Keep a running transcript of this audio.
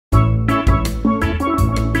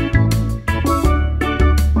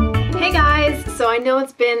know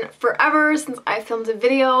it's been forever since I filmed a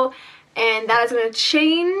video, and that is going to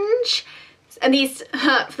change, at least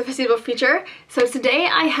for the foreseeable future. So today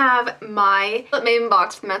I have my main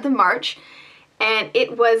box for the month of March, and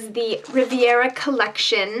it was the Riviera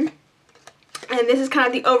collection. And this is kind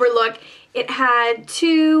of the overlook. It had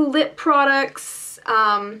 2 lip products,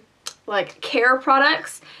 like care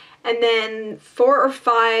products, and then 4 or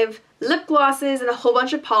 5 lip glosses and a whole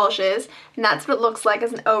bunch of polishes, and that's what it looks like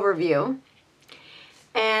as an overview.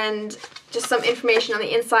 And just some information on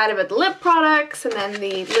the inside about the lip products, and then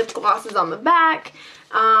the lip glosses on the back.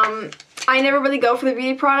 I never really go for the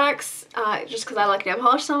beauty products, just because I like nail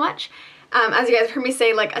polish so much, as you guys have heard me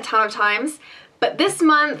say like a ton of times. But this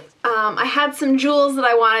month, I had some jewels that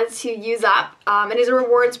I wanted to use up. It is a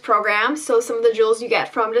rewards program, so some of the jewels you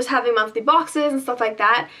get from just having monthly boxes and stuff like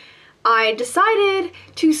that. I decided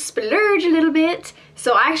to splurge a little bit,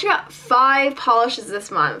 so I actually got 5 polishes this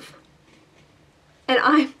month. And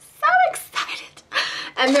I'm so excited!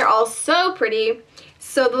 And they're all so pretty.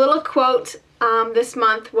 So the little quote this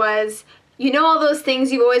month was, "You know all those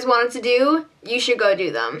things you've always wanted to do? You should go do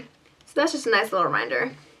them." So that's just a nice little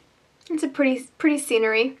reminder. It's a pretty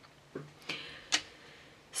scenery.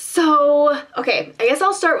 So, okay, I guess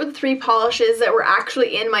I'll start with the 3 polishes that were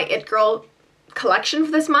actually in my It Girl collection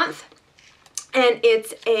for this month. And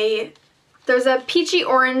there's a peachy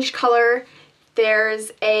orange color,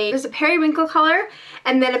 there's a periwinkle color,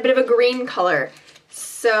 and then a bit of a green color.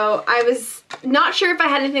 So I was not sure if I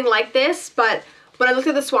had anything like this, but when I looked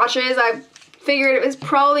at the swatches, I figured it was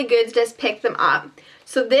probably good to just pick them up.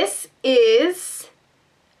 So this is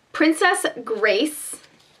Princess Grace.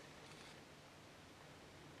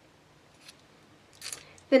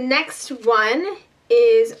 The next one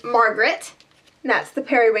is Margaret, and that's the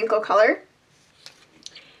periwinkle color.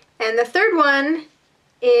 And the third one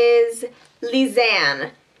is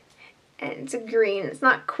Lisanne, and it's a green. It's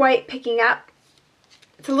not quite picking up.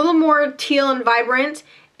 It's a little more teal and vibrant,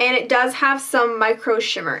 and it does have some micro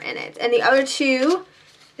shimmer in it. And the other 2,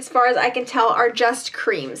 as far as I can tell, are just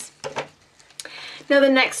creams. Now the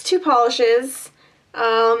next 2 polishes,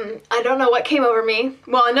 I don't know what came over me.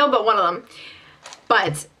 Well, I know about one of them,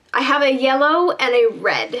 but I have a yellow and a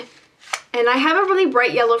red. And I have a really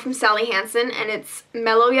bright yellow from Sally Hansen, and it's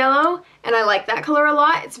mellow yellow, and I like that color a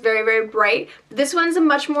lot. It's very, very bright. This one's a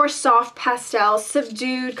much more soft pastel,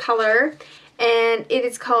 subdued color, and it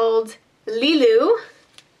is called Lilu.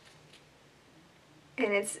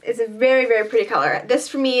 And it's a very, very pretty color. This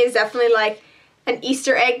for me is definitely like an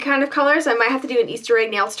Easter egg kind of color, so I might have to do an Easter egg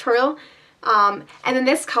nail tutorial. And then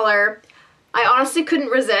this color, I honestly couldn't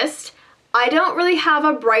resist. I don't really have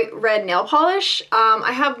a bright red nail polish.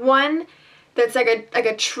 I have one that's like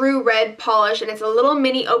a true red polish, and it's a little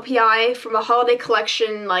mini OPI from a holiday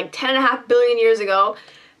collection like 10.5 billion years ago.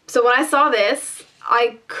 So when I saw this,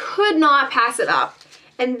 I could not pass it up.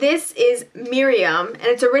 And this is Miriam, and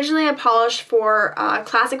it's originally a polish for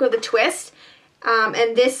Classic with a Twist.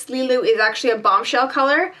 And this Lilu is actually a bombshell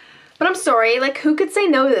color. But I'm sorry, like, who could say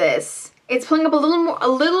no to this? It's pulling up a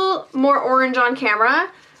little more orange on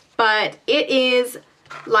camera, but it is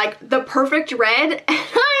like the perfect red, and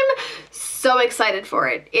I'm so excited for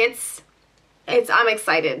it. I'm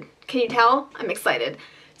excited. Can you tell? I'm excited.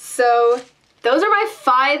 So those are my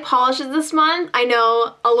 5 polishes this month. I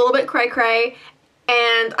know, a little bit cray-cray,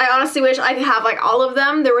 and I honestly wish I could have like all of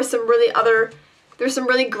them. There's some really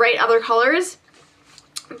great other colors,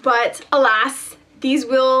 but alas,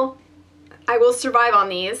 I will survive on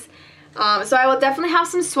these. So I will definitely have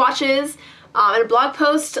some swatches and a blog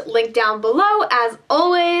post linked down below as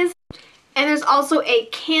always. And there's also a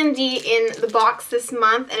candy in the box this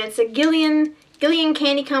month, and it's a Gillian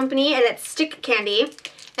Candy Company, and it's stick candy.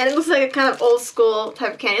 And it looks like a kind of old school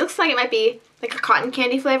type of candy. It looks like it might be like a cotton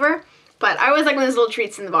candy flavor, but I always like when there's little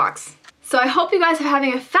treats in the box. So I hope you guys are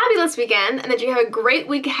having a fabulous weekend and that you have a great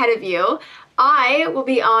week ahead of you. I will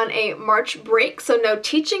be on a March break, so no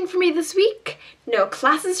teaching for me this week, no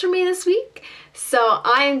classes for me this week. So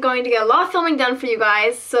I am going to get a lot of filming done for you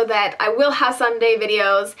guys so that I will have Sunday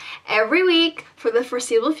videos every week for the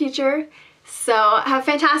foreseeable future. So have a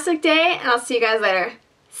fantastic day, and I'll see you guys later.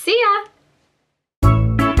 See ya!